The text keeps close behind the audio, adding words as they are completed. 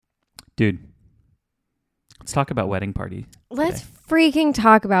Dude, let's talk about wedding party. Let's freaking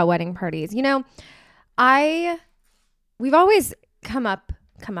talk about wedding parties. You know, we've always come up.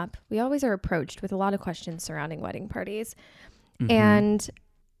 We always are approached with a lot of questions surrounding wedding parties. Mm-hmm. And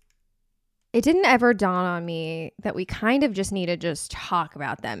it didn't ever dawn on me that we kind of just need to just talk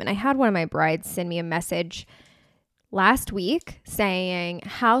about them. And I had one of my brides send me a message last week saying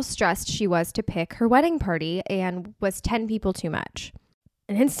how stressed she was to pick her wedding party and was 10 people too much.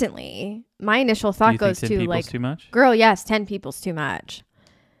 And instantly, my initial thought goes to like, too much? Girl, yes, 10 people's too much.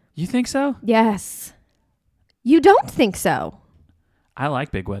 You think so? Yes. You don't think so? I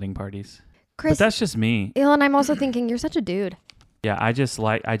like big wedding parties. Chris, but that's just me. And I'm also thinking you're such a dude. Yeah, I just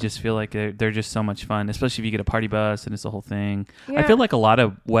feel like they're just so much fun, especially if you get a party bus and it's the whole thing. Yeah. I feel like a lot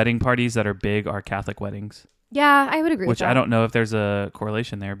of wedding parties that are big are Catholic weddings. Yeah, I would agree with Which that. I don't know if there's a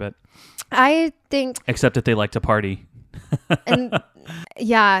correlation there, but I think except that they like to party. and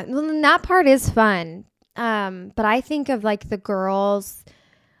yeah, well, that part is fun. But I think of like the girls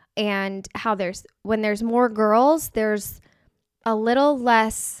and how when there's more girls, there's a little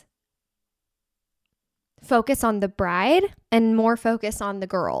less focus on the bride and more focus on the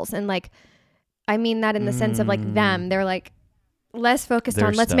girls. And like, I mean that in the sense of like them, they're like less focused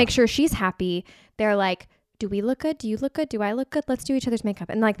on let's make sure she's happy. They're like, do we look good? Do you look good? Do I look good? Let's do each other's makeup.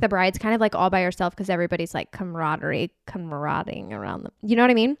 And like the bride's kind of like all by herself because everybody's like camaraderie around them. You know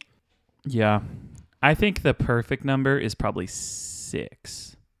what I mean? Yeah. I think the perfect number is probably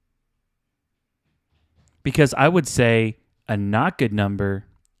 6. Because I would say a not good number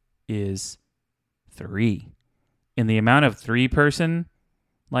is 3. In the amount of 3 person,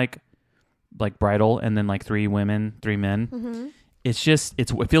 like bridal, and then like 3 women, 3 men, Mm-hmm. it's just,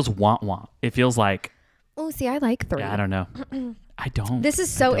 it feels want. It feels like, Oh, see, I like 3. yeah, I don't know. I don't. This is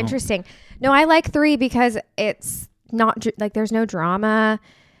so interesting. No, I like 3 because it's not like there's no drama.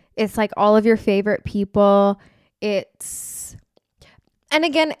 It's like all of your favorite people. And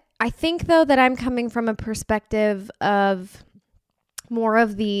again, I think though that I'm coming from a perspective of more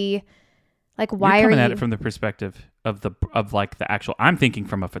of the like, why You're coming are you at it from the perspective of the actual, I'm thinking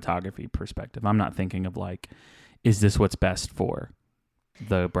from a photography perspective. I'm not thinking of like, is this what's best for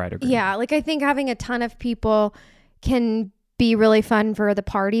the bride or groom? Yeah, like I think having a ton of people can be really fun for the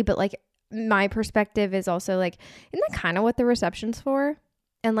party, but like my perspective is also like, isn't that kind of what the reception's for?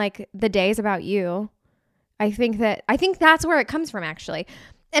 And like the day's about you. I think that's where it comes from actually.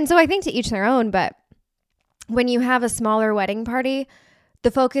 And so I think to each their own, but when you have a smaller wedding party,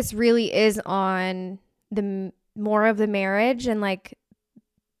 the focus really is on the more of the marriage and like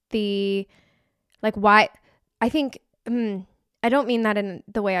the like why I think I don't mean that in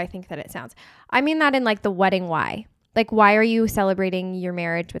the way I think that it sounds. I mean that in like the wedding why. Like, why are you celebrating your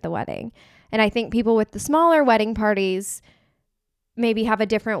marriage with a wedding? And I think people with the smaller wedding parties maybe have a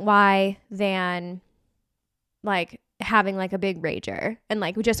different why than like having like a big rager and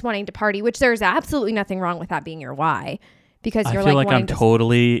like just wanting to party, which there's absolutely nothing wrong with that being your why, because you're I feel like I'm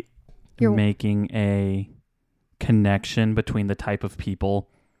totally you're making a connection between the type of people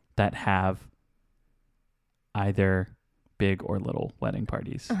that have either big or little wedding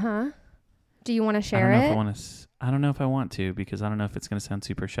parties. Uh-huh. Do you want to share it? I don't know if I want to, because I don't know if it's going to sound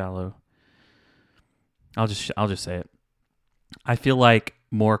super shallow. I'll just say it. I feel like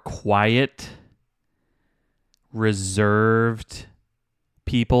more quiet, reserved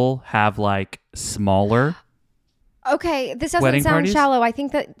people have like smaller. Okay, this doesn't wedding sound parties? shallow. I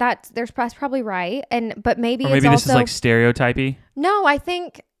think that's that's probably right, but maybe Or maybe it's this also is like stereotypy. No, I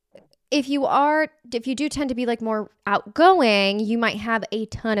think if you do tend to be like more outgoing, you might have a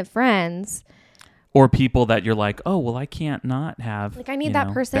ton of friends. Or people that you're like, oh, well, I can't not have. Like, I need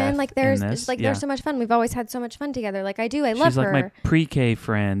that person. Beth like, there's in this. like, Yeah. There's so much fun. We've always had so much fun together. Like, I love She's her. like my pre-K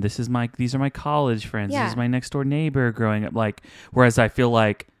friend. These are my college friends. Yeah. This is my next door neighbor growing up. Like, whereas I feel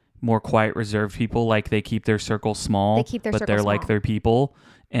like more quiet, reserved people, like they keep their circle small. But they're like their people,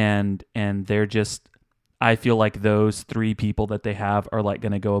 and they're just. I feel like those 3 people that they have are like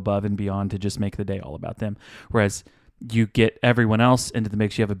going to go above and beyond to just make the day all about them. Whereas you get everyone else into the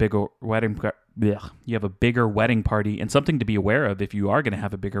mix, you have a bigger wedding. You have a bigger wedding party, and something to be aware of if you are going to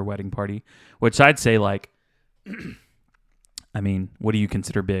have a bigger wedding party, which I'd say like, I mean, what do you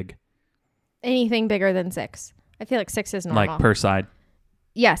consider big? Anything bigger than 6. I feel like 6 is normal. Like per side.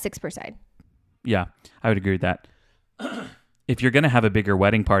 Yeah, 6 per side. Yeah, I would agree with that. If you're going to have a bigger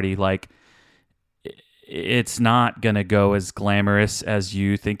wedding party, like it's not going to go as glamorous as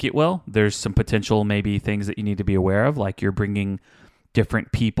you think it will. There's some potential maybe things that you need to be aware of, like you're bringing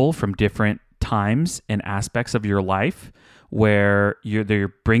different people from different times and aspects of your life where they're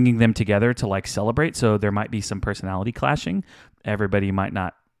bringing them together to like celebrate. So there might be some personality clashing. Everybody might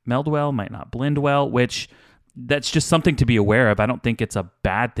not meld well, might not blend well, which that's just something to be aware of. I don't think it's a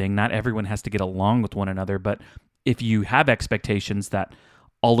bad thing. Not everyone has to get along with one another, but if you have expectations that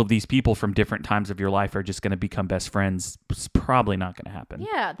all of these people from different times of your life are just going to become best friends, it's probably not going to happen.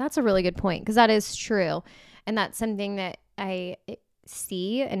 Yeah, that's a really good point, because that is true. And that's something that I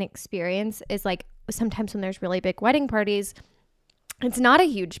see and experience is like sometimes when there's really big wedding parties, it's not a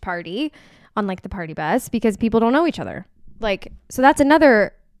huge party on like the party bus because people don't know each other. Like, so that's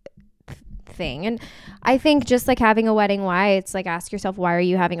another thing. And I think just like having a wedding, why it's like, ask yourself, why are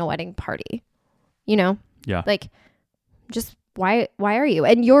you having a wedding party? You know? Yeah. Like, just why are you?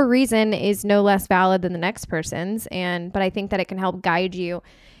 And your reason is no less valid than the next person's. But I think that it can help guide you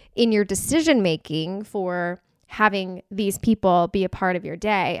in your decision making for having these people be a part of your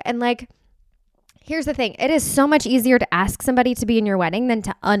day. And like, here's the thing. It is so much easier to ask somebody to be in your wedding than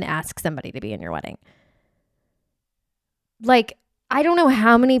to unask somebody to be in your wedding. Like, I don't know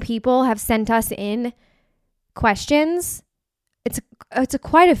how many people have sent us in questions. It's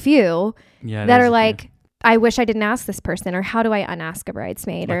quite a few that are like, I wish I didn't ask this person, or how do I unask a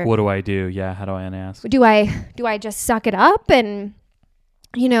bridesmaid? Like, or what do I do? Yeah, how do I unask? Do I just suck it up? And,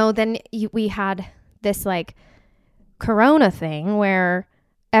 you know, then we had this like Corona thing where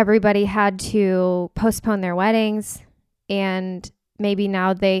everybody had to postpone their weddings, and maybe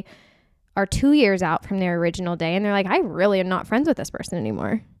now they are 2 years out from their original day, and they're like, I really am not friends with this person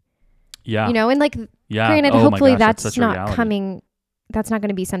anymore. Yeah. You know, and like, granted, hopefully that's not coming, that's not going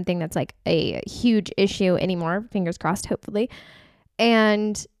to be something that's like a huge issue anymore. Fingers crossed, hopefully.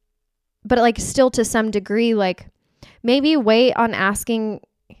 But like still to some degree, like maybe wait on asking.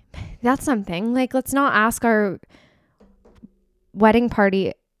 That's something like, let's not ask our wedding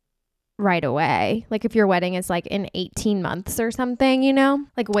party right away. Like if your wedding is like in 18 months or something, you know,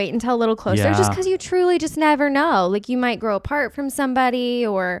 like wait until a little closer, just because you truly just never know. Like you might grow apart from somebody,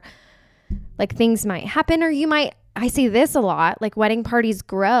 or like things might happen, or you might, I see this a lot, like wedding parties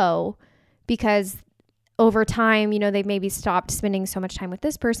grow because over time, you know, they maybe stopped spending so much time with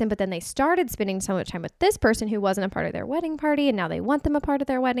this person, but then they started spending so much time with this person who wasn't a part of their wedding party, and now they want them a part of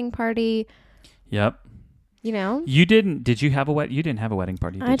their wedding party. Yep. You know? Did you have a wedding? You didn't have a wedding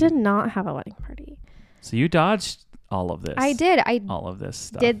party, I did not have a wedding party. So you dodged all of this. I did. All of this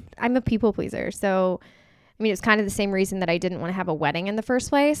stuff. I'm a people pleaser. So, I mean, it's kind of the same reason that I didn't want to have a wedding in the first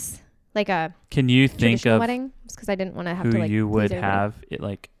place. Like a Can you think of wedding? Just because I didn't want to have who to like you would have it,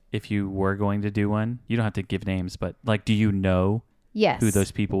 like if you were going to do one? You don't have to give names, but like, do you know who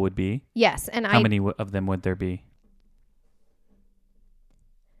those people would be? Yes. And how many of them would there be?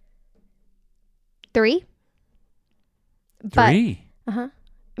 3. 3? I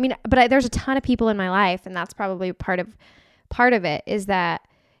mean, but there's a ton of people in my life, and that's probably part of it is that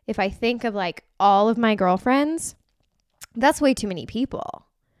if I think of like all of my girlfriends, that's way too many people.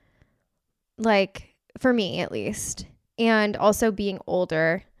 Like for me, at least. And also being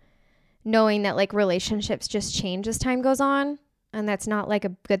older, knowing that like relationships just change as time goes on, and that's not like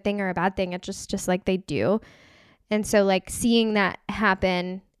a good thing or a bad thing. It's just like they do. And so like seeing that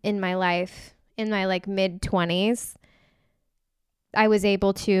happen in my life in my like mid 20s, I was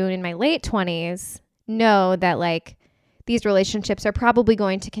able to, in my late 20s, know that like these relationships are probably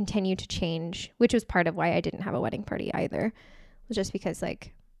going to continue to change, which was part of why I didn't have a wedding party either. It was just because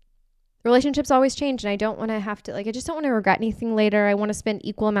like relationships always change, and I don't want to have to, like, I just don't want to regret anything later. I want to spend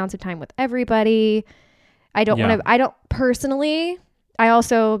equal amounts of time with everybody. I don't want to, I don't personally, I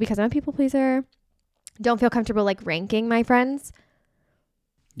also, because I'm a people pleaser, don't feel comfortable like ranking my friends.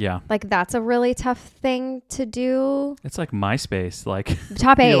 Yeah. Like that's a really tough thing to do. It's like MySpace, like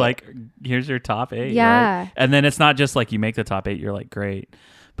top 8. You're like, here's your top 8. Yeah. Right? And then it's not just like you make the top 8, you're like, great.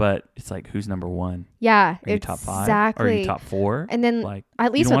 But it's like, who's number 1? Yeah. Are you top 5? Or are you top 4? And then like,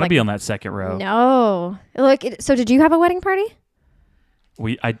 at least you don't want to be on that second row. No. So did you have a wedding party?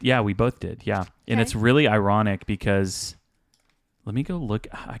 We both did. Yeah. Okay. And it's really ironic because let me go look.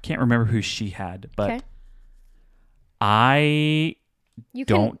 I can't remember who she had, but I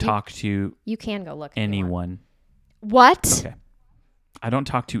don't talk to you can go look anyone. What? Okay. I don't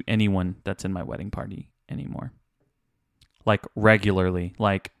talk to anyone that's in my wedding party anymore. Like regularly.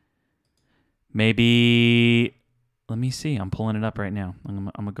 Like maybe, let me see. I'm pulling it up right now. I'm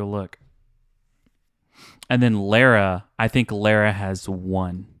going to go look. And then Lara, I think Lara has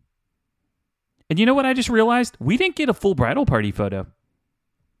 1. And you know what I just realized? We didn't get a full bridal party photo.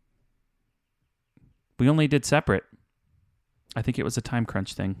 We only did separate. I think it was a time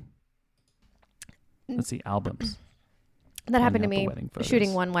crunch thing. Let's see, albums. That happened to me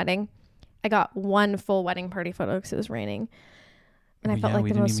shooting one wedding. I got 1 full wedding party photo because it was raining. And I felt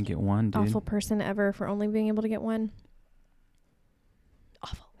like the most even get one, dude. awful person ever for only being able to get 1.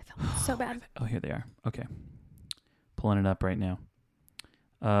 Awful. so bad. Oh, here they are. Okay. Pulling it up right now.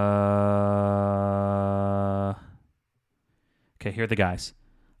 Okay, here are the guys.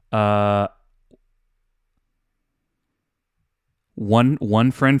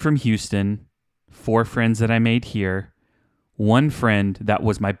 One friend from Houston, 4 friends that I made here, one friend that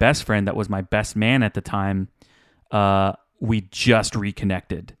was my best friend, that was my best man at the time. We just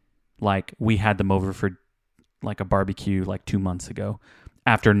reconnected. Like, we had them over for like a barbecue like 2 months ago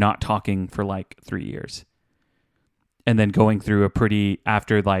after not talking for like 3 years. And then going through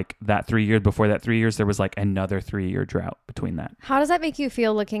after like that 3 years, before that 3 years, there was like another 3-year drought between that. How does that make you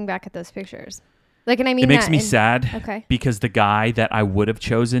feel looking back at those pictures? Like, and I mean, it makes me sad because the guy that I would have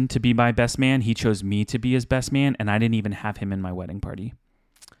chosen to be my best man, he chose me to be his best man, and I didn't even have him in my wedding party.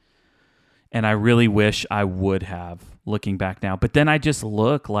 And I really wish I would have, looking back now. But then I just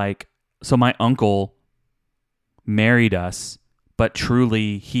look like, so my uncle married us, but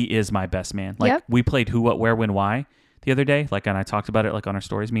truly he is my best man. Like, we played Who, What, Where, When, Why the other day, like, and I talked about it like on our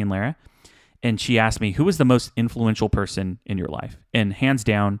stories, me and Lara. And she asked me, who was the most influential person in your life? And hands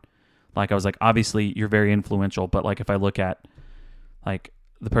down, like, I was like, obviously you're very influential, but like, if I look at like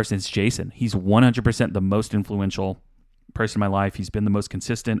the person, it's Jason. He's 100% the most influential person in my life. He's been the most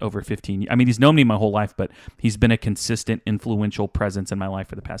consistent over 15 years. I mean, he's known me my whole life, but he's been a consistent, influential presence in my life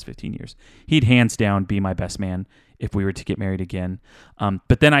for the past 15 years. He'd hands down be my best man if we were to get married again.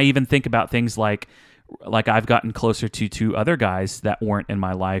 But then I even think about things like I've gotten closer to 2 other guys that weren't in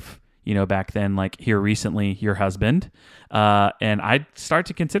my life, you know, back then, like here recently, your husband. And I'd start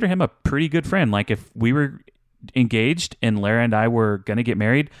to consider him a pretty good friend. Like, if we were engaged and Lara and I were going to get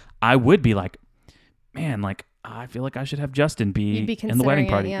married, I would be like, man, like, I feel like I should have Justin be in the wedding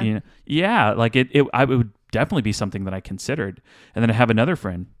party. It, you know? Yeah. Like it would definitely be something that I considered. And then I have another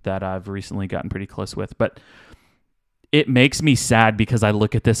friend that I've recently gotten pretty close with, but it makes me sad because I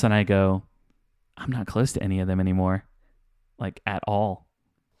look at this and I go, I'm not close to any of them anymore, like, at all.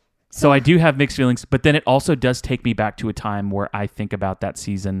 So I do have mixed feelings, but then it also does take me back to a time where I think about that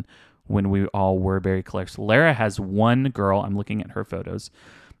season when we all were very close. Lara has one girl, I'm looking at her photos,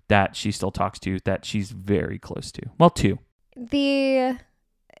 that she still talks to, that she's very close to. Well, 2.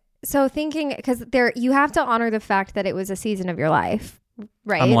 So thinking, because you have to honor the fact that it was a season of your life,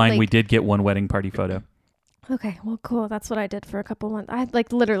 right? I'm lying. Like, we did get one wedding party photo. Okay, well, cool. That's what I did for a couple months. I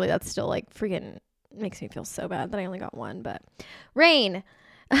like, literally, that's still like freaking makes me feel so bad that I only got one. But Rain.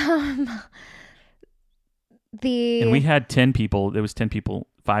 And we had 10 people. There was 10 people,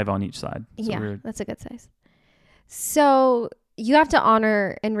 5 on each side. So that's a good size. So you have to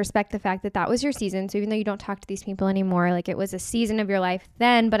honor and respect the fact that was your season. So even though you don't talk to these people anymore, like, it was a season of your life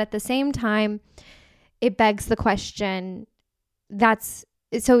then, but at the same time, it begs the question,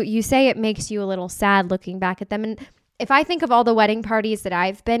 so you say it makes you a little sad looking back at them. And if I think of all the wedding parties that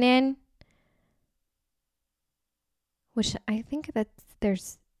I've been in, which I think that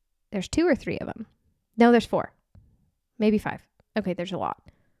there's 2 or 3 of them. No, there's 4. Maybe 5. Okay, there's a lot.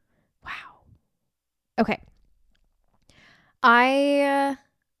 Wow. Okay.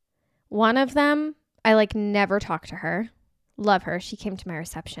 One of them, I like never talked to her. Love her. She came to my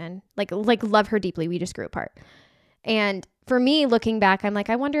reception. Like love her deeply. We just grew apart. And for me, looking back, I'm like,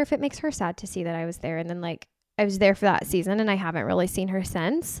 I wonder if it makes her sad to see that I was there. And then, like, I was there for that season and I haven't really seen her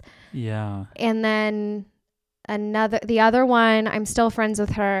since. Yeah. And then the other one, I'm still friends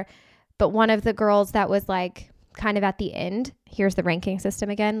with her, but one of the girls that was like kind of at the end, here's the ranking system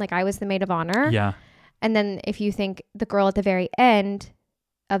again. Like, I was the maid of honor. Yeah. And then if you think the girl at the very end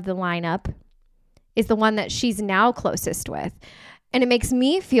of the lineup is the one that she's now closest with. And it makes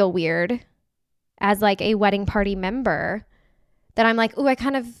me feel weird as like a wedding party member that I'm like, ooh, I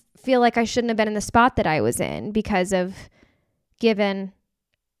kind of feel like I shouldn't have been in the spot that I was in because of given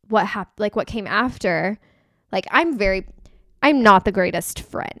what happened, like what came after. Like, I'm not the greatest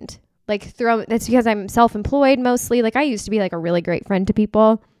friend. Like, that's because I'm self-employed mostly. Like, I used to be like a really great friend to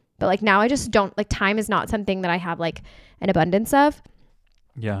people, but like now I just don't, like, time is not something that I have like an abundance of.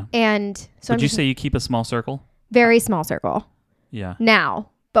 Yeah. And so would you say you keep a small circle? Very small circle. Yeah.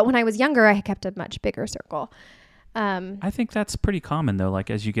 Now, but when I was younger, I kept a much bigger circle. I think that's pretty common though. Like,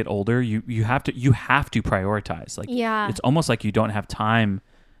 as you get older, you have to prioritize. Like, yeah, it's almost like you don't have time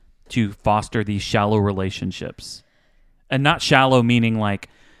to foster these shallow relationships, and not shallow meaning like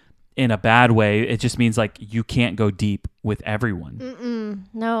in a bad way. It just means like you can't go deep with everyone.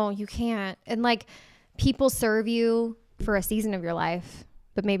 No, you can't. And like, people serve you for a season of your life,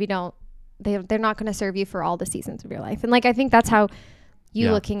 but maybe they're not going to serve you for all the seasons of your life. And like, I think that's how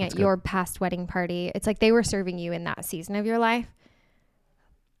looking at your past wedding party, it's like they were serving you in that season of your life.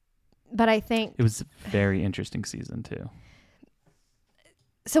 But I think it was a very interesting season too.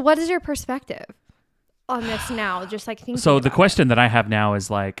 So what is your perspective on this now? Just like thinking. So the question that I have now is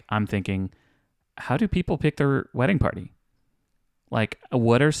like, I'm thinking, how do people pick their wedding party? Like,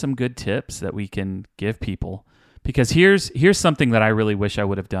 what are some good tips that we can give people? Because here's something that I really wish I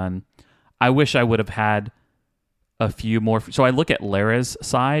would have done. I wish I would have had a few more. So I look at Lara's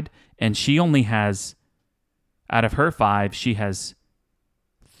side, and she only has, out of her 5, she has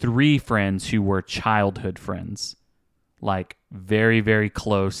 3 friends who were childhood friends, like very, very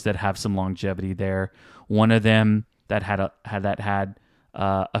close, that have some longevity there. One of them that had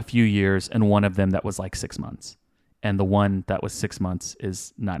a few years, and one of them that was like 6 months. And the one that was 6 months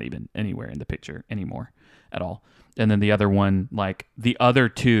is not even anywhere in the picture anymore at all. And then the other one, like the other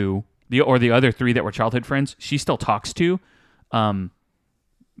 2, the other 3 that were childhood friends, she still talks to a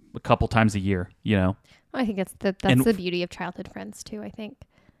couple times a year, you know? I think that's the beauty of childhood friends too, I think.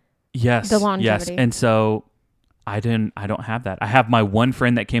 Yes. The longevity. Yes. And so I don't have that. I have my one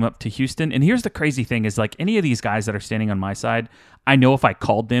friend that came up to Houston. And here's the crazy thing is, like, any of these guys that are standing on my side, I know if I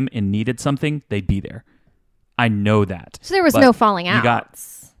called them and needed something, they'd be there. I know that. So there was no falling out.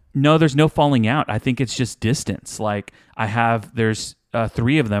 No, there's no falling out. I think it's just distance. Like, there's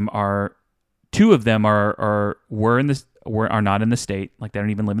 3 of them are, 2 of them are not in the state. Like, they don't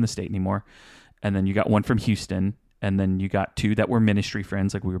even live in the state anymore. And then you got one from Houston. And then you got 2 that were ministry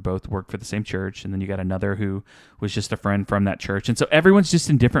friends. Like, we were both worked for the same church. And then you got another who was just a friend from that church. And so everyone's just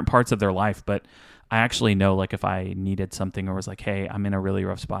in different parts of their life. But I actually know, like, if I needed something or was like, hey, I'm in a really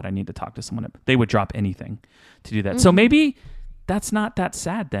rough spot, I need to talk to someone, they would drop anything to do that. Mm-hmm. So maybe that's not that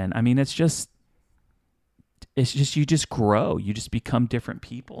sad then. I mean, it's just you just grow. You just become different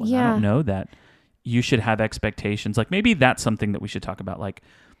people. And yeah. I don't know that you should have expectations. Like, maybe that's something that we should talk about. Like,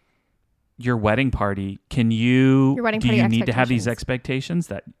 your wedding party, do you need to have these expectations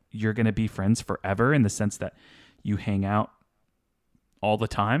that you're going to be friends forever, in the sense that you hang out all the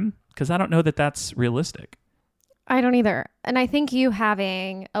time? Because I don't know that that's realistic. I don't either. And I think you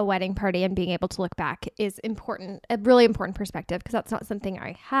having a wedding party and being able to look back is important, a really important perspective, because that's not something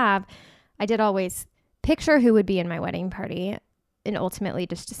I have. I did always picture who would be in my wedding party, and ultimately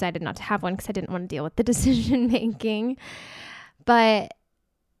just decided not to have one because I didn't want to deal with the decision making. But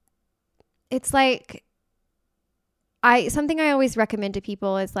it's like, something I always recommend to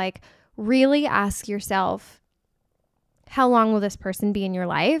people is, like, really ask yourself, how long will this person be in your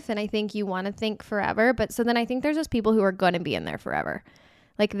life? And I think you want to think forever. But so then I think there's just people who are going to be in there forever.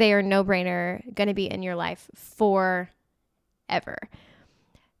 Like, they are no brainer going to be in your life forever.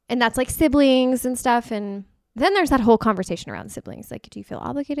 And that's like siblings and stuff. And then there's that whole conversation around siblings. Like, do you feel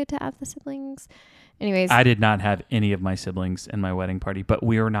obligated to have the siblings? Anyways. I did not have any of my siblings in my wedding party, but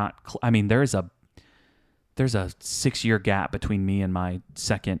we were not, there's a 6-year gap between me and my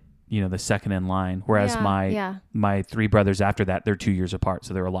second, the second in line. Whereas my 3 brothers after that, they're 2 years apart.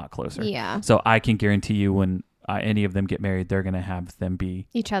 So they're a lot closer. Yeah. So I can guarantee you when any of them get married, they're going to have them be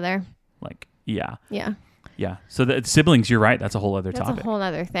each other. Like, yeah. Yeah. Yeah. So the siblings, you're right. That's a whole other topic. That's a whole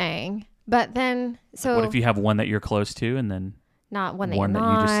other thing. But then, so what if you have one that you're close to and then not one that you're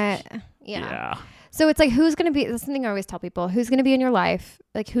not? You just, yeah. So it's like, who's going to be, that's something I always tell people, who's going to be in your life?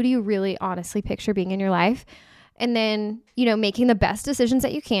 Like, who do you really honestly picture being in your life? And then, making the best decisions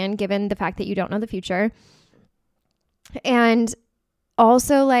that you can, given the fact that you don't know the future. And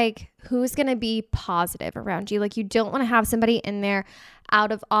also, like, who's going to be positive around you? Like, you don't want to have somebody in there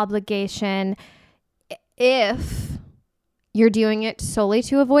out of obligation if you're doing it solely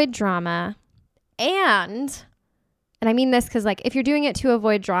to avoid drama. And I mean this because, like, if you're doing it to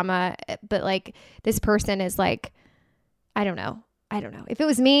avoid drama, but, like, this person is, like, I don't know. If it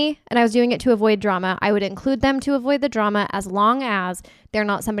was me and I was doing it to avoid drama, I would include them to avoid the drama, as long as they're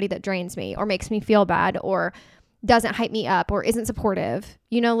not somebody that drains me or makes me feel bad or doesn't hype me up or isn't supportive.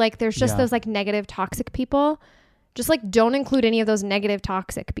 Like, there's just those, like, negative, toxic people. Just, like, don't include any of those negative,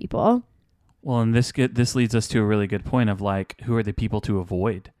 toxic people. Well, and this leads us to a really good point of, like, who are the people to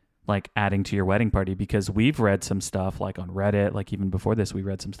avoid, like, adding to your wedding party? Because we've read some stuff, like, on Reddit, like, even before this, we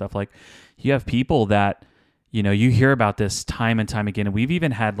read some stuff, like, you have people that, you hear about this time and time again. And we've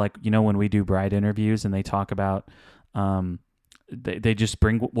even had, like, when we do bride interviews and they talk about, they just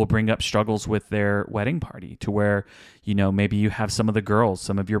will bring up struggles with their wedding party, to where, maybe you have some of the girls,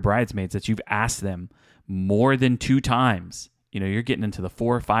 some of your bridesmaids, that you've asked them more than 2 times. You're getting into the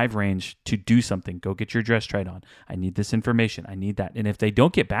 4 or 5 range to do something. Go get your dress tried on. I need this information. I need that. And if they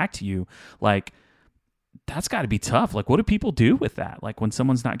don't get back to you, like, that's got to be tough. Like, what do people do with that? Like, when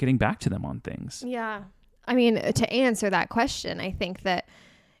someone's not getting back to them on things? Yeah. I mean, to answer that question, I think that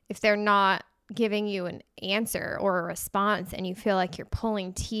if they're not giving you an answer or a response and you feel like you're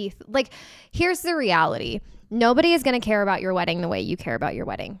pulling teeth, like, here's the reality. Nobody is going to care about your wedding the way you care about your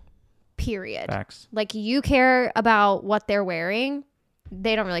wedding. Period. Facts. Like, you care about what they're wearing.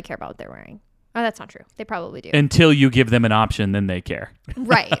 They don't really care about what they're wearing. Oh, that's not true. They probably do. Until you give them an option, then they care.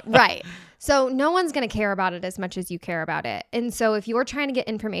 Right. So no one's going to care about it as much as you care about it. And so if you're trying to get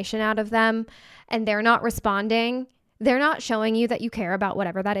information out of them and they're not responding, they're not showing you that you care about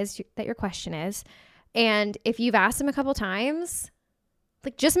whatever that is that your question is. And if you've asked them a couple times,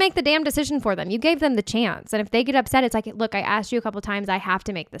 like, just make the damn decision for them. You gave them the chance. And if they get upset, it's like, look, I asked you a couple times. I have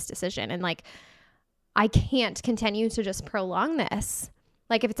to make this decision. And like, I can't continue to just prolong this.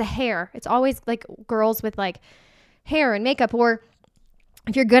 Like, if it's a hair, it's always like girls with like hair and makeup. Or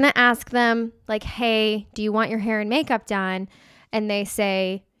if you're going to ask them like, hey, do you want your hair and makeup done? And they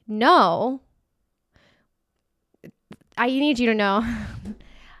say no. I need you to know.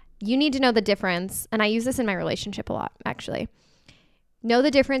 You need to know the difference. And I use this in my relationship a lot, actually. Know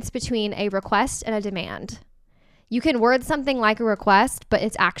the difference between a request and a demand. You can word something like a request, but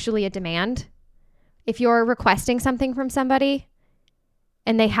it's actually a demand. If you're requesting something from somebody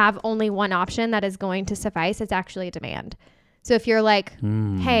and they have only one option that is going to suffice, it's actually a demand. So if you're like,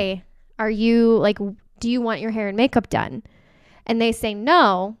 hey, are you like, do you want your hair and makeup done? And they say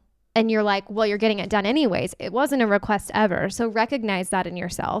no. And you're like, well, you're getting it done anyways. It wasn't a request ever. So recognize that in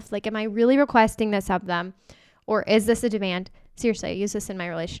yourself. Like, am I really requesting this of them? Or is this a demand? Seriously, I use this in my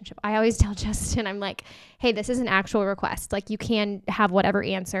relationship. I always tell Justin, I'm like, hey, this is an actual request. Like, you can have whatever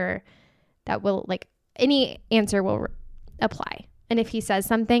answer that will, like, any answer will apply. And if he says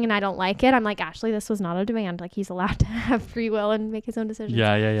something and I don't like it, I'm like, Ashley, this was not a demand. Like, he's allowed to have free will and make his own decisions.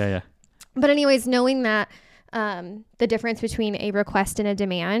 Yeah. But anyways, knowing that the difference between a request and a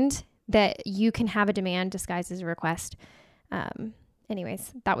demand, that you can have a demand disguised as a request.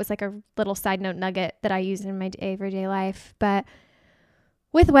 Anyways, that was like a little side note nugget that I use in my everyday life. But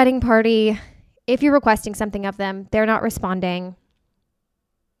with wedding party, if you're requesting something of them, they're not responding,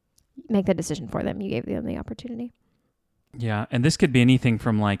 make the decision for them. You gave them the opportunity. Yeah. And this could be anything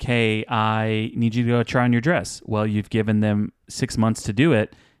from like, hey, I need you to go try on your dress. Well, you've given them 6 months to do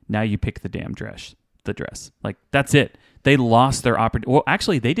it. Now you pick the damn dress. Like, that's it. They lost their opportunity. Well,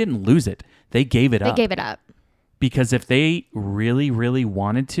 actually, they didn't lose it. They gave it up. They gave it up. Because if they really, really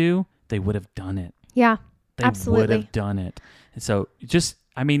wanted to, they would have done it. Yeah, absolutely. They would have done it. And so just,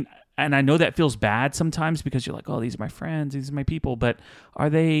 I mean, and I know that feels bad sometimes because you're like, oh, these are my friends. These are my people. But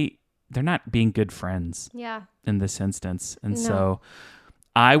they're not being good friends. Yeah. In this instance. And so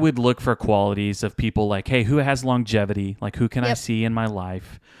I would look for qualities of people like, hey, who has longevity? Like, who can I see in my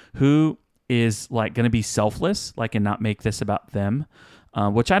life? Who is like going to be selfless, like, and not make this about them,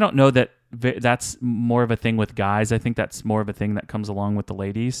 which I don't know that that's more of a thing with guys. I think that's more of a thing that comes along with the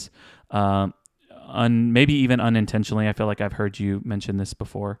ladies, maybe even unintentionally. I feel like I've heard you mention this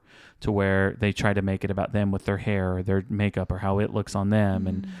before, to where they try to make it about them with their hair or their makeup or how it looks on them.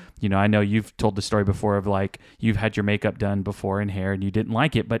 And, you know, I know you've told the story before of like, you've had your makeup done before and hair and you didn't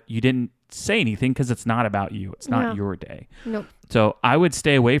like it, but you didn't say anything because it's not about you. It's not your day. Nope. So I would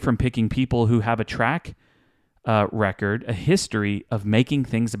stay away from picking people who have a track record, a history of making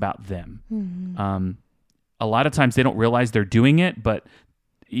things about them. Mm-hmm. A lot of times they don't realize they're doing it, but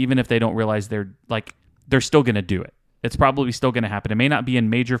even if they don't realize they're still going to do it. It's probably still going to happen. It may not be in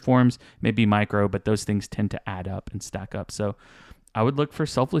major forms, maybe micro, but those things tend to add up and stack up. So I would look for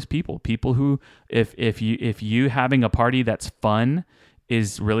selfless people who, if you having a party that's fun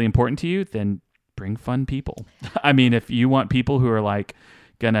is really important to you, then bring fun people. I mean, if you want people who are like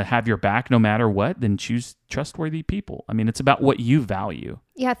going to have your back no matter what, then choose trustworthy people. I mean, it's about what you value.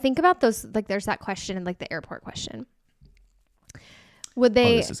 Yeah. Think about those. Like, there's that question in like the airport question. Would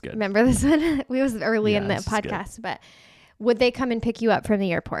they, this is good. Remember this one? We was early in the podcast, but would they come and pick you up from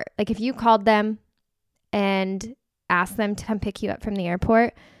the airport? Like, if you called them and asked them to come pick you up from the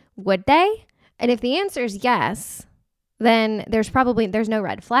airport, would they? And if the answer is yes, then there's no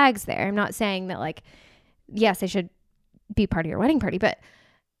red flags there. I'm not saying that, like, yes, they should be part of your wedding party, but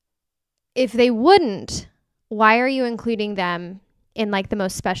if they wouldn't, why are you including them in like the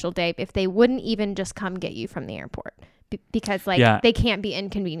most special day if they wouldn't even just come get you from the airport? Because like they can't be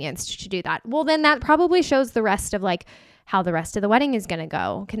inconvenienced to do that. Well, then that probably shows the rest of like how the rest of the wedding is going to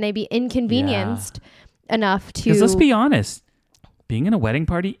go. Can they be inconvenienced enough to... Because let's be honest, being in a wedding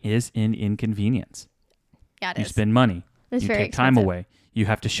party is an inconvenience. Yeah, it you is. spend money. It's you very take expensive. time away. You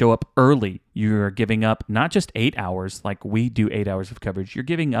have to show up early. You're giving up not just 8 hours, like we do 8 hours of coverage. You're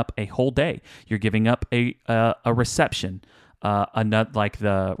giving up a whole day. You're giving up a reception, like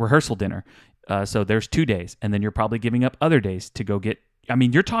the rehearsal dinner. So there's 2 days, and then you're probably giving up other days to go get I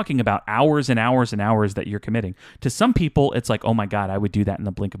mean, you're talking about hours and hours and hours that you're committing. To some people, it's like, oh my God, I would do that in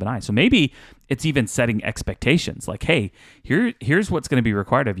the blink of an eye. So maybe it's even setting expectations like, hey, here's what's going to be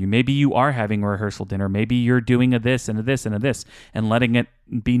required of you. Maybe you are having a rehearsal dinner. Maybe you're doing a this and a this and a this, and letting it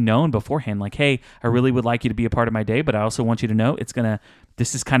be known beforehand. Like, hey, I really would like you to be a part of my day, but I also want you to know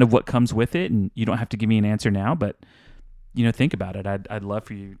this is kind of what comes with it. And you don't have to give me an answer now, but think about it. I'd love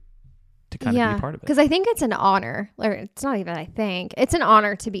for you to kind of be a part of it. Because I think it's an honor, or it's not even it's an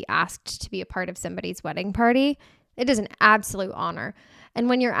honor to be asked to be a part of somebody's wedding party. It is an absolute honor. And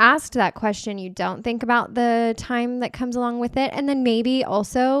when you're asked that question, you don't think about the time that comes along with it. And then maybe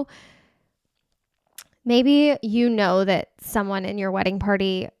that someone in your wedding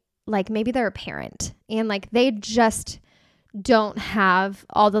party, like maybe they're a parent and like they just don't have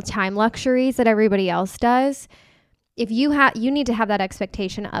all the time luxuries that everybody else does. If you need to have that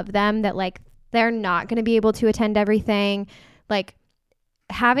expectation of them that like they're not going to be able to attend everything, like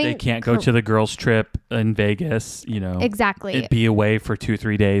they can't go to the girls' trip in Vegas, exactly. It'd be away for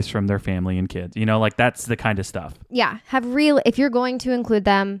 2-3 days from their family and kids, like that's the kind of stuff. Yeah, if you're going to include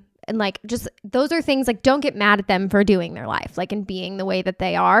them, and like just those are things like don't get mad at them for doing their life, like and being the way that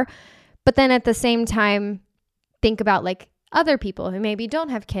they are, but then at the same time think about like other people who maybe don't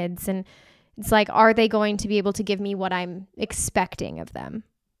have kids and. It's like, are they going to be able to give me what I'm expecting of them?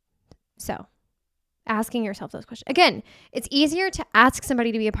 So asking yourself those questions. Again, it's easier to ask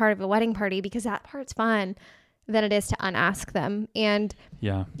somebody to be a part of a wedding party because that part's fun than it is to unask them. And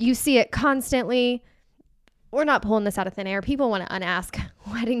you see it constantly. We're not pulling this out of thin air. People want to unask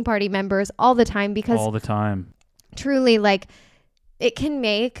wedding party members all the time because all the time. Truly, like it can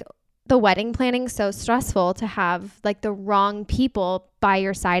make the wedding planning so stressful to have like the wrong people by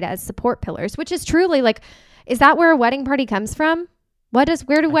your side as support pillars, which is truly like, is that where a wedding party comes from? Where does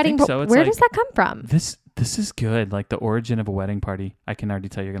that come from? This is good. Like the origin of a wedding party. I can already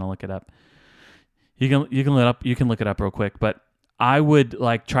tell you're going to look it up. You can look it up real quick, but I would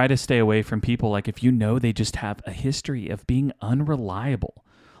like try to stay away from people. Like if they just have a history of being unreliable,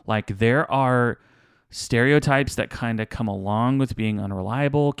 like there are stereotypes that kind of come along with being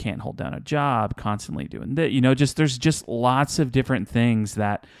unreliable, can't hold down a job, constantly doing that, there's just lots of different things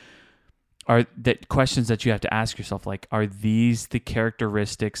that questions that you have to ask yourself, like, are these the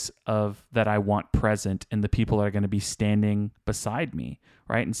characteristics of that I want present in the people that are going to be standing beside me,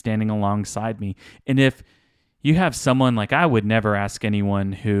 right? And standing alongside me. And if you have someone like, I would never ask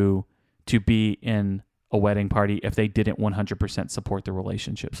anyone to be in a wedding party if they didn't 100% support the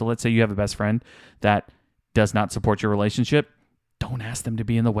relationship. So let's say you have a best friend that does not support your relationship. Don't ask them to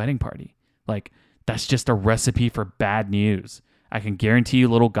be in the wedding party. Like that's just a recipe for bad news. I can guarantee you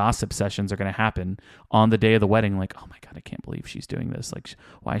little gossip sessions are going to happen on the day of the wedding. Like, oh my God, I can't believe she's doing this. Like,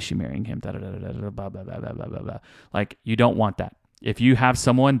 why is she marrying him? Da, da, da, da, da, blah, blah, blah, blah, blah, blah, blah. Like you don't want that. If you have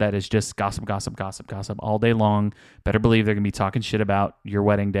someone that is just gossip all day long, better believe they're going to be talking shit about your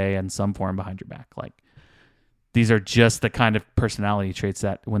wedding day in some form behind your back. Like, these are just the kind of personality traits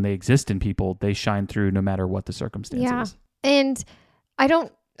that when they exist in people, they shine through no matter what the circumstances. Yeah. And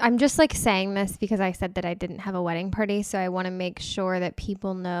I'm just like saying this because I said that I didn't have a wedding party. So I want to make sure that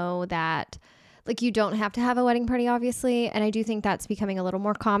people know that like you don't have to have a wedding party, obviously. And I do think that's becoming a little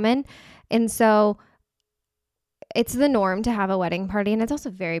more common. And so it's the norm to have a wedding party. And it's also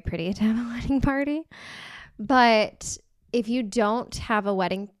very pretty to have a wedding party. But if you don't have a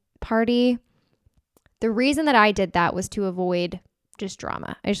wedding party, the reason that I did that was to avoid just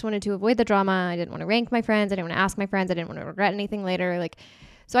drama. I just wanted to avoid the drama. I didn't want to rank my friends. I didn't want to ask my friends. I didn't want to regret anything later. Like,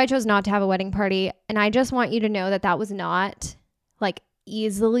 so I chose not to have a wedding party. And I just want you to know that that was not like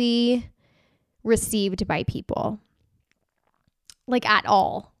easily received by people, like at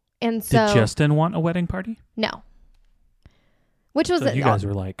all. And so did Justin want a wedding party? No. Which was you guys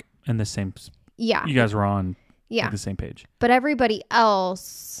were like in the same. Yeah. You guys were on like, the same page. But everybody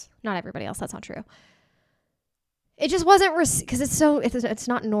else, not everybody else. That's not true. It just wasn't because it's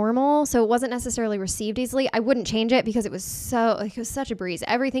not normal, so it wasn't necessarily received easily. I wouldn't change it because it was such a breeze.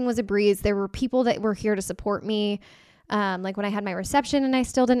 Everything was a breeze. There were people that were here to support me. Like when I had my reception and I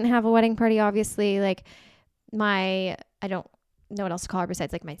still didn't have a wedding party, obviously, like I don't know what else to call her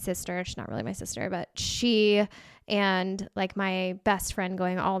besides like my sister. She's not really my sister, but she and like my best friend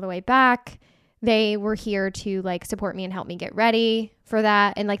going all the way back, they were here to like support me and help me get ready for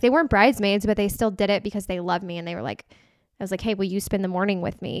that. And like, they weren't bridesmaids, but they still did it because they love me. And they were like, I was like, hey, will you spend the morning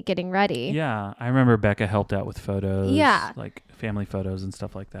with me getting ready? Yeah. I remember Becca helped out with photos, like family photos and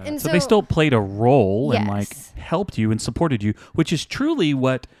stuff like that. And so they still played a role and like helped you and supported you, which is truly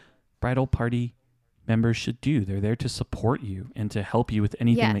what bridal party members should do. They're there to support you and to help you with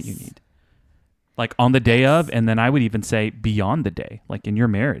anything that you need. Like on the day of, and then I would even say beyond the day, like in your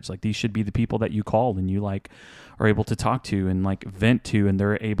marriage, like these should be the people that you call and you like are able to talk to and like vent to, and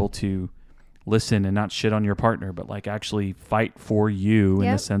they're able to listen and not shit on your partner, but like actually fight for you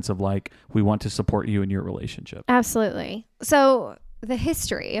in the sense of like, we want to support you in your relationship. Absolutely. So the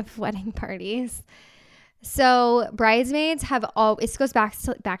history of wedding parties. So bridesmaids have it goes back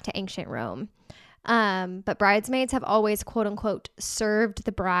to ancient Rome. But bridesmaids have always, quote unquote, served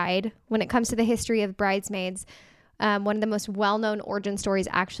the bride. When it comes to the history of bridesmaids, one of the most well-known origin stories,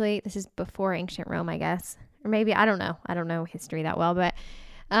 actually, this is before ancient Rome, I guess, or maybe, I don't know history that well, but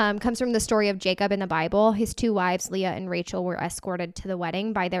comes from the story of Jacob in the Bible. His 2 wives, Leah and Rachel, were escorted to the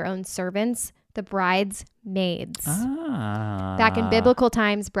wedding by their own servants, the bridesmaids. Back in biblical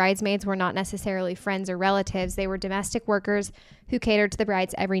times, bridesmaids were not necessarily friends or relatives. They were domestic workers who catered to the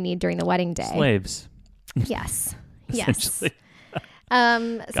bride's every need during the wedding day. Slaves. Yes. Yes.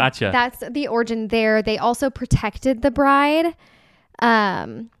 Gotcha. So that's the origin there. They also protected the bride.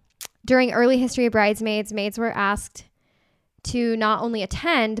 During early history of bridesmaids, maids were asked to not only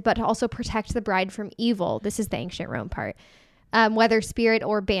attend, but to also protect the bride from evil. This is the ancient Rome part. Whether spirit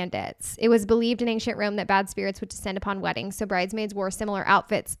or bandits. It was believed in ancient Rome that bad spirits would descend upon weddings, so bridesmaids wore similar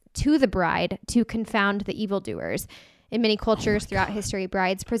outfits to the bride to confound the evildoers. In many cultures throughout history,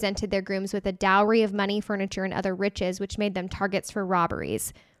 brides presented their grooms with a dowry of money, furniture, and other riches, which made them targets for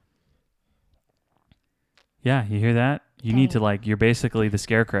robberies. Yeah, you hear that? You need to, like, you're basically the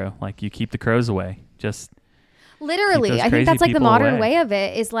scarecrow. Like, you keep the crows away. Just literally. I think that's like the modern way of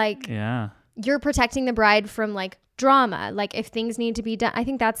it is like, you're protecting the bride from like drama. Like if things need to be done, I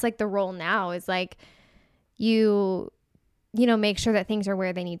think that's like the role now is like you make sure that things are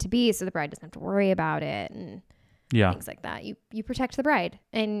where they need to be so the bride doesn't have to worry about it and things like that. You protect the bride.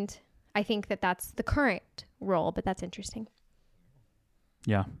 And I think that that's the current role, but that's interesting.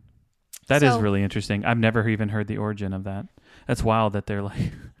 Yeah. That is really interesting. I've never even heard the origin of that. That's wild that they're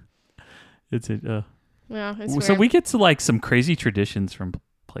like, it's so we get to like some crazy traditions from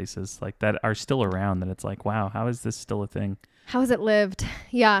places like that are still around that it's like, wow, how is this still a thing? How has it lived?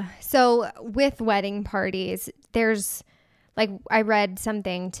 Yeah. So with wedding parties, there's like, I read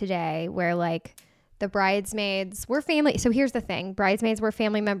something today where like the bridesmaids were family. So here's the thing. Bridesmaids were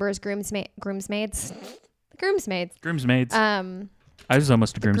family members, groomsmaids. I was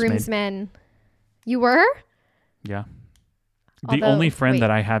almost a groomsmaid. Groomsmen. You were? Yeah. The only friend that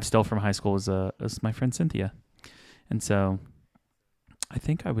I have still from high school is my friend Cynthia. And so I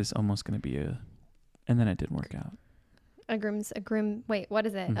think I was almost going to be and then it didn't work out. Wait, what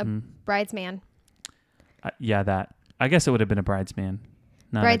is it? Mm-hmm. A bridesman. That. I guess it would have been a bridesman.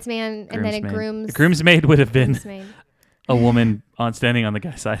 Bridesman and then a groomsmaid would have been a woman standing on the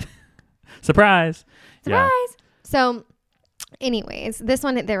guy's side. Surprise. Yeah. So anyways, this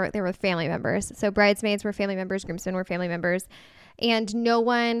one, they were family members. So bridesmaids were family members, groomsmen were family members. And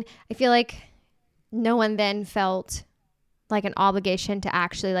I feel like no one then felt like an obligation to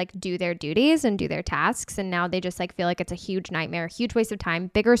actually like do their duties and do their tasks. And now they just like feel like it's a huge nightmare, huge waste of time,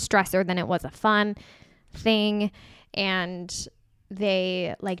 bigger stressor than it was a fun thing. And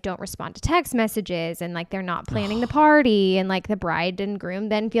they like don't respond to text messages and like they're not planning the party. And like the bride and groom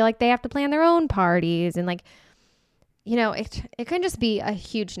then feel like they have to plan their own parties. And like, it can just be a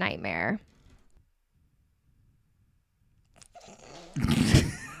huge nightmare.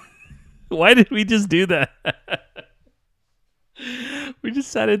 Why did we just do that? We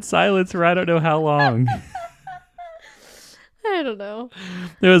just sat in silence for I don't know how long. I don't know.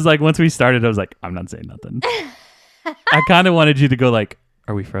 It was like once we started, I was like, I'm not saying nothing. I kind of wanted you to go like,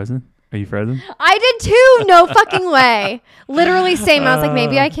 are we frozen? Are you frozen? I did too. No fucking way. Literally same. I was like,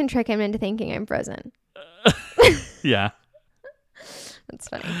 maybe I can trick him into thinking I'm frozen. Yeah. That's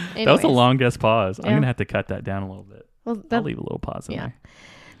funny. Anyways. That was a long guest pause. Yeah. I'm going to have to cut that down a little bit. Well, I'll leave a little pause in there.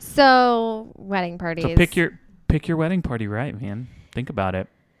 So wedding parties. So pick your wedding party right, man. Think about it.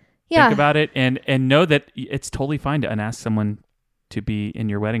 Yeah. Think about it and know that it's totally fine to unask someone to be in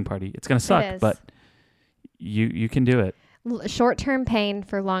your wedding party. It's going to suck, but you can do it. Short-term pain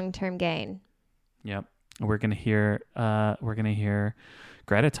for long-term gain. Yep. We're going to hear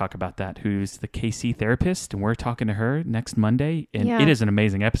Greta talk about that, who's the KC therapist, and we're talking to her next Monday, and it is an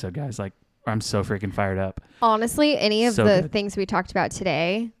amazing episode, guys. Like, I'm so freaking fired up. Honestly, any of the things we talked about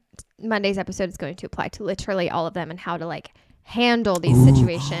today, Monday's episode is going to apply to literally all of them and how to like handle these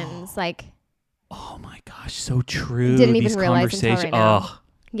situations. Like, oh my gosh, so true. Didn't even realize until right now.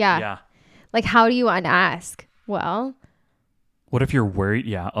 Yeah. Like, how do you unask? Well, what if you're worried?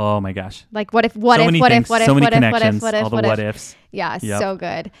 Yeah. Oh my gosh. Like what if? Yeah. Yep. So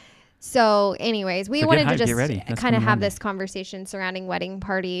good. So anyways, we wanted to just kind of have this conversation surrounding wedding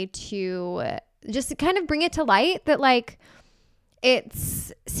party to just kind of bring it to light that like it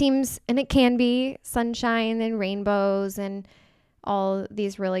seems, and it can be sunshine and rainbows and all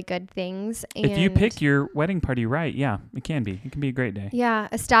these really good things. And if you pick your wedding party right, yeah, it can be a great day. Yeah.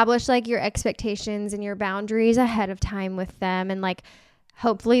 Establish like your expectations and your boundaries ahead of time with them. And like,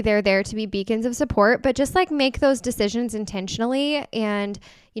 hopefully they're there to be beacons of support, but just like make those decisions intentionally and,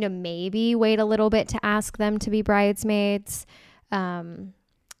 you know, maybe wait a little bit to ask them to be bridesmaids.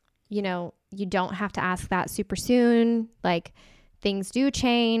 You know, you don't have to ask that super soon. Like, things do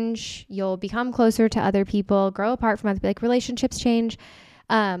change. You'll become closer to other people, grow apart from other people. Like, relationships change.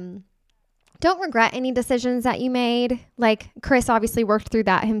 Don't regret any decisions that you made. Like, Chris obviously worked through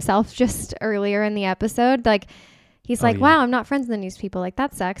that himself just earlier in the episode. Like, he's like, wow, I'm not friends with these people. Like,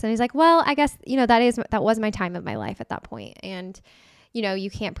 that sucks. And he's like, well, I guess, you know, that was my time of my life at that point. And, you know,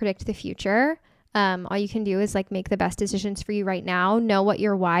 you can't predict the future. All you can do is like make the best decisions for you right now. Know what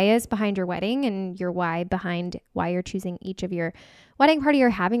your why is behind your wedding and your why behind why you're choosing each of your wedding party or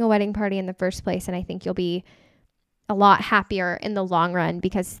having a wedding party in the first place. And I think you'll be a lot happier in the long run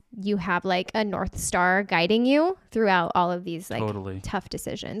because you have like a North Star guiding you throughout all of these like tough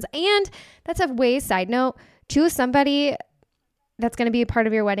decisions. And that's a way side note, choose somebody that's going to be a part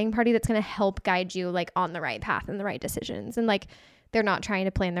of your wedding party that's going to help guide you like on the right path and the right decisions. And like, they're not trying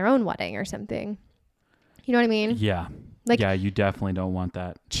to plan their own wedding or something. You know what I mean? Yeah. Like, yeah, you definitely don't want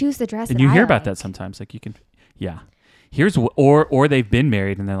that. Choose the dress. And you hear about that sometimes. Like, you can, yeah. Here's or they've been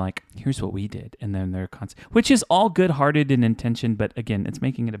married and they're like, here's what we did. And then they're which is all good-hearted and intention. But again, it's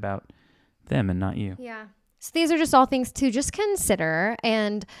making it about them and not you. Yeah. So these are just all things to just consider.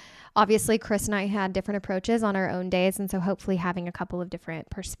 And obviously, Chris and I had different approaches on our own days. And so hopefully having a couple of different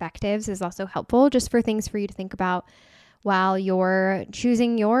perspectives is also helpful just for things for you to think about while you're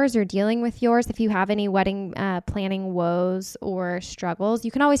choosing yours or dealing with yours. If you have any wedding planning woes or struggles, you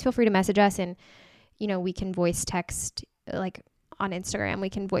can always feel free to message us and, you know, we can voice text like on Instagram.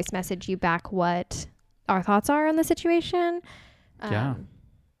 We can voice message you back what our thoughts are on the situation. Yeah.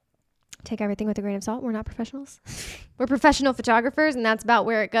 Take everything with a grain of salt. We're not professionals. We're professional photographers and that's about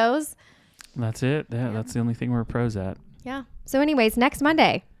where it goes. That's it. Yeah, that's the only thing we're pros at. Yeah. So anyways, next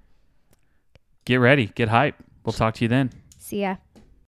Monday. Get ready. Get hype. We'll talk to you then. See ya.